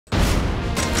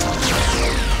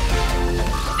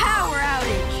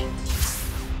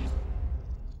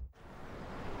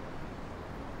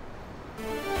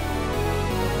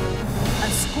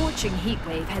scorching heat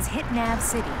wave has hit Nav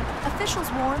City.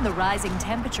 Officials warn the rising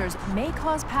temperatures may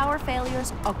cause power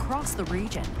failures across the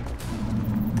region.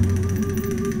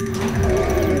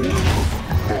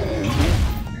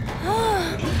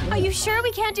 Are you sure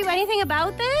we can't do anything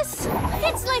about this?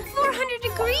 It's like 400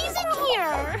 degrees in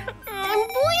here. I'm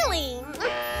boiling.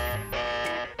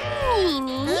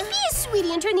 Nini, be a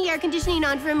sweetie and turn the air conditioning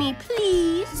on for me,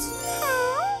 please.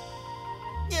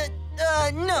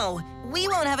 No. We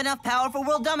won't have enough power for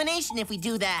world domination if we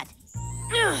do that.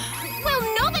 Well,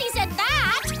 nobody said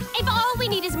that. If all we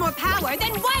need is more power,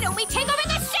 then why don't we take over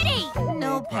the city?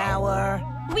 No power.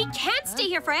 We can't stay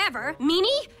here forever. Mimi,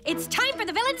 it's time for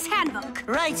the villain's handbook.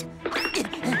 Right.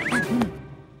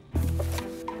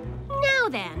 Now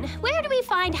then, where do we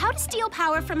find how to steal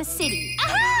power from a city?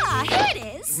 Aha! Here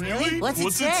it is! Really? What's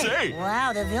it say?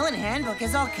 Wow, the villain handbook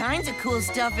has all kinds of cool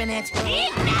stuff in it.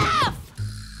 Enough!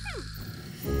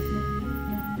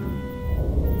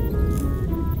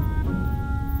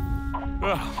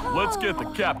 Let's get the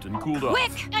captain cooled off.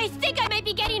 Quick! I think I might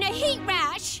be getting a heat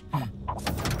rash.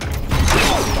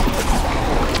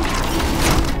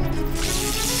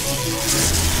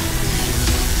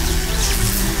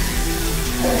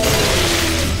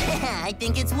 I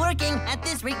think it's working. At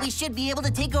this rate, we should be able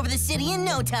to take over the city in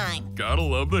no time. Gotta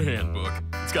love the handbook.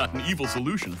 It's got an evil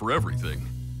solution for everything.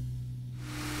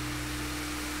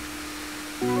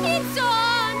 It's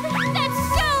on! That's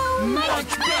so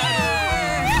much better!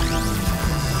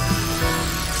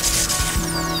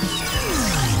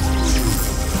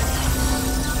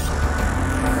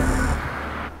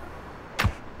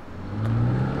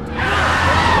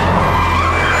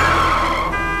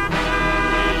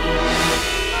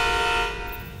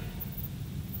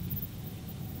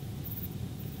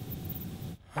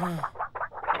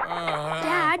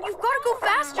 Dad, you've got to go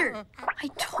faster. I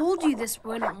told you this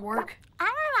wouldn't work.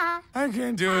 I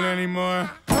can't do it anymore.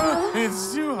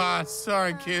 It's too hot.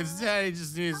 Sorry, kids. Daddy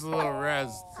just needs a little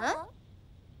rest. Huh?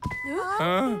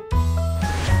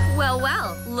 Well,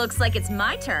 well, looks like it's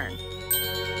my turn.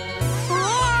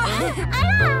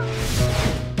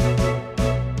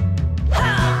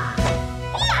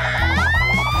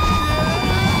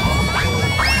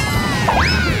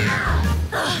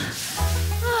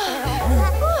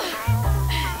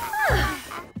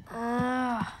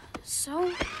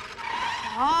 So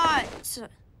hot.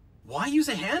 Why use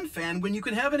a hand fan when you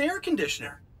can have an air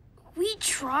conditioner? We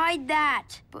tried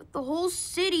that, but the whole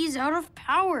city's out of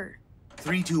power.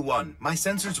 3, 2, 1. My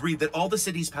sensors read that all the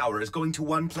city's power is going to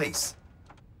one place.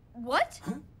 What?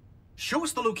 Huh? Show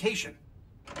us the location.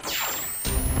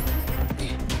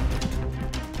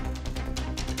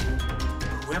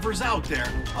 Whoever's out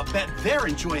there, I'll bet they're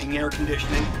enjoying air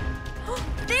conditioning.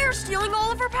 They're stealing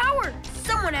all of our power.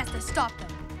 Someone has to stop them.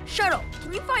 Shuttle,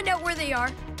 can you find out where they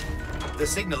are? The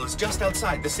signal is just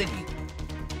outside the city.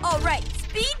 All right,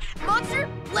 Speed, Monster,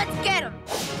 let's get them.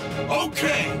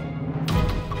 Okay!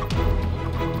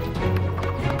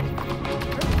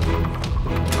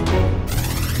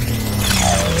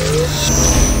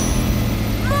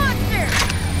 Monster!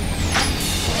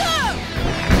 Go!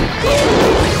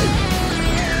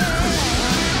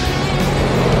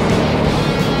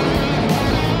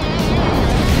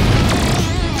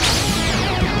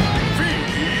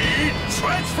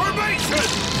 Transformation!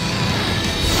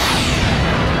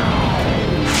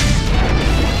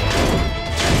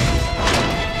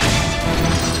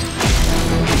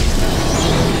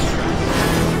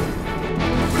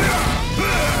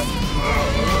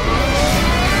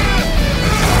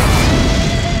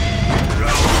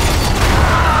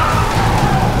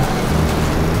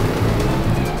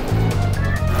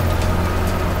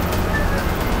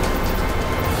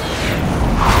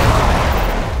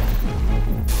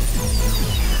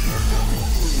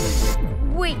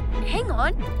 Wait, hang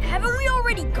on. Haven't we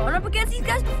already gone up against these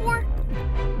guys before?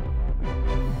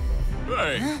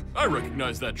 Hey, I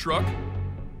recognize that truck.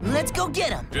 Let's go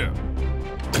get him. Yeah.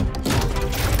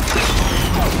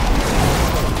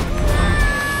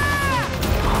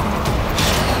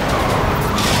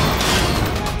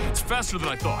 It's faster than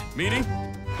I thought. Meaning?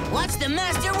 Watch the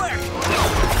master work.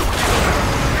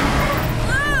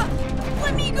 Ah!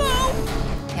 Let me go!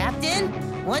 Captain,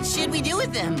 what should we do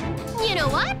with them? You know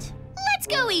what? Let's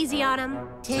go easy on them.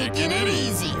 Taking it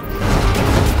easy.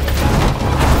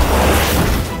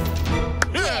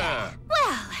 Yeah!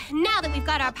 Well, now that we've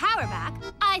got our power back,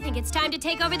 I think it's time to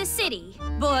take over the city.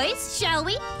 Boys, shall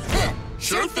we?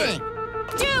 Sure thing.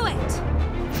 Do it!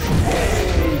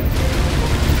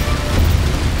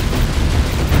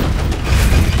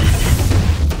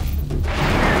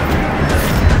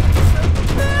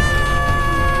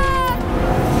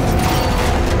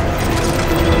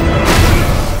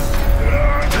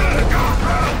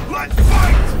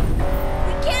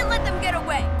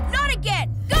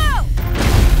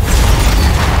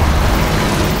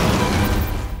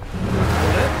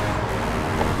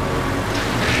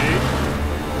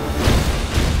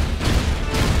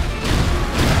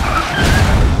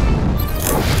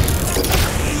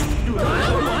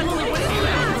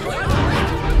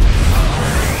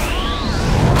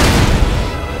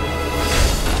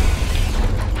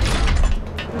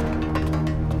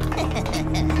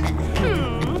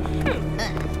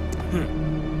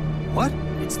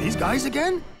 It's these guys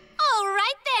again? All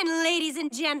right then, ladies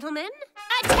and gentlemen.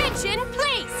 Attention,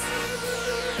 please.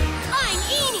 I'm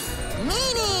Eenie.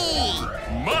 Meanie!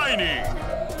 Miney!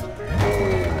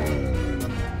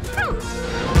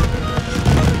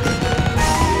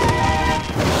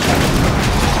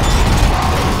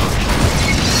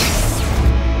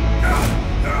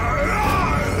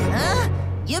 Huh?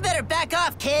 You better back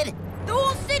off, kid. The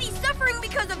whole city's suffering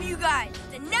because of you guys,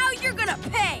 and now you're gonna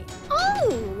pay.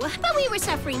 Oh, but we were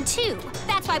suffering too.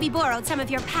 That's why we borrowed some of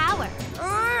your power.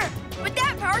 But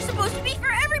that power's supposed to be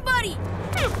for everybody.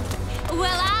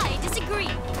 Well, I disagree.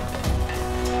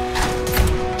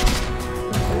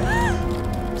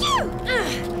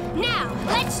 Now,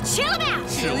 let's chill them out.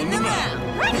 Chilling them out.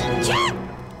 Chill.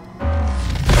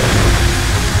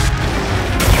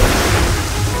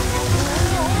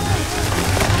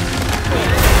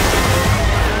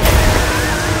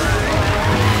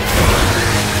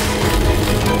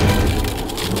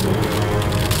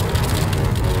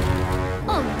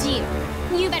 Oh dear,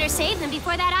 you better save them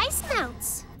before that ice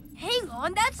melts. Hang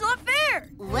on, that's not fair.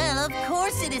 Well, of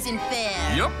course it isn't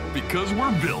fair. Yup, because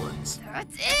we're villains.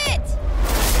 That's it.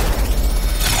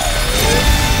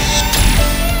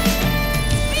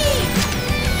 Speed!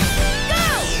 Go!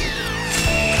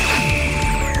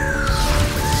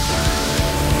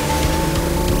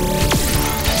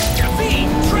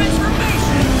 Caffeine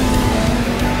transformation!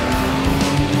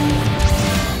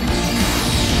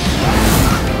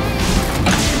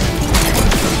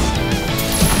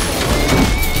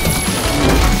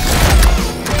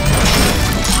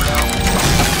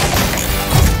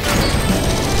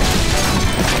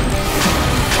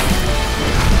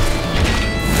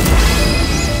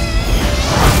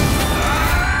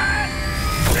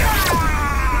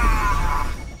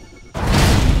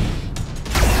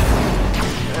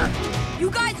 You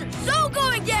guys are so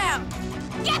going down.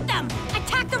 Get them!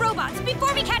 Attack the robots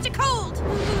before we catch a cold!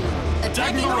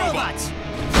 Attacking robots!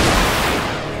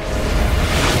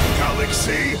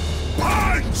 Galaxy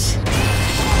Punch!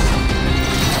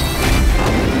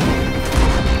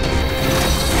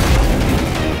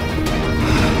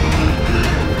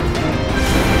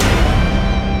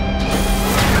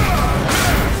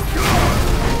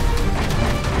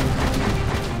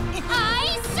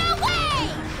 Ice away!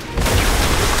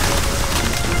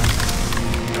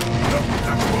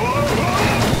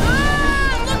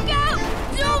 Look out!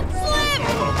 Don't slip!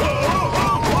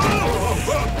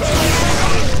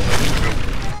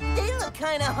 They look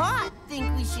kinda hot. Think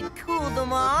we should cool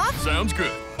them off? Sounds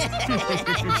good. It's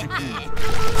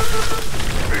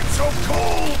so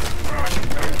cold!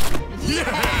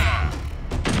 Yeah!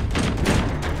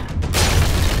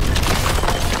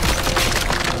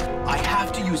 I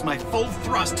have to use my full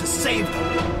thrust to save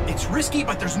them. It's risky,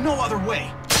 but there's no other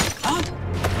way. Huh?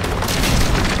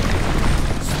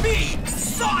 Speed!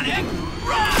 Sonic!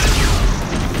 Rush!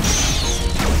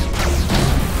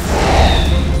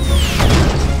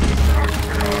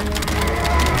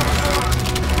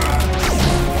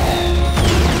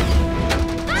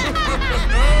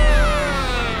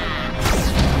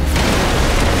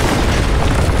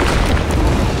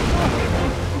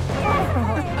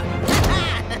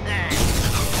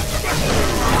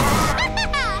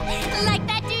 Like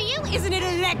that, do you? Isn't it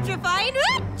electrifying?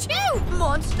 Achoo!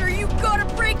 Monster, you gotta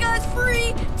break us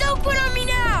free! Don't quit on me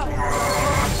now!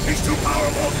 He's too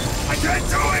powerful! I can't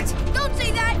do it! Don't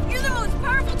say that! You're the most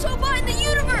powerful Tobot in the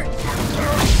universe!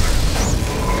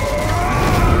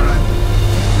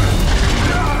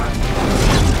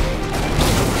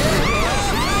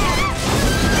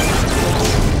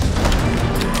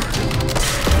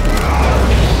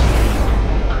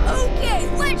 Okay,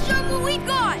 let's show 'em what we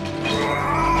got!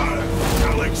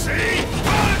 Galaxy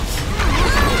Punch!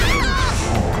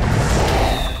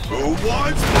 Who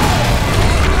wants more?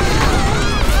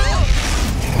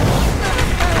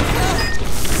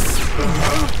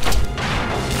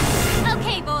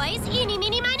 Okay, boys, eeny,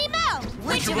 meeny, miny, moe.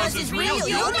 Which of us is real?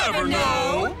 You'll never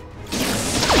know.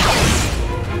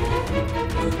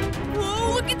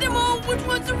 Whoa, look at them all! Which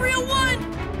one's the real one?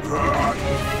 Not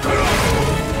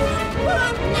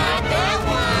that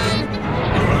one!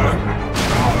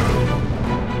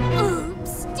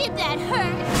 Oops, did that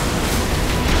hurt?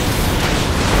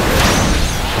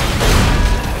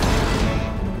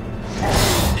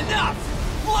 Enough!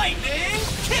 Lightning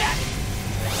kick!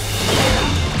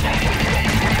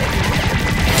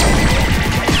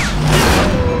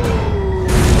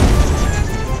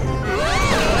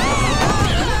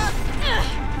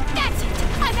 That's it!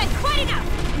 I've had quite enough!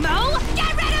 Mo,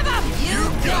 get rid of him!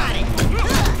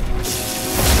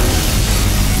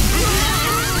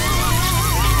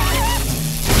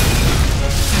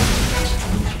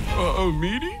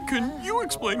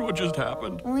 explain what just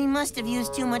happened? We must have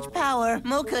used too much power.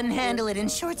 Mo couldn't handle it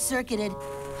and short-circuited.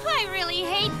 I really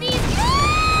hate these.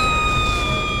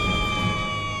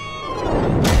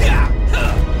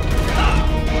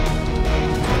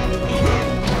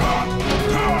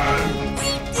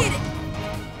 We did it!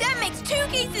 That makes 2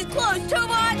 cases closed,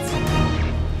 Tobot!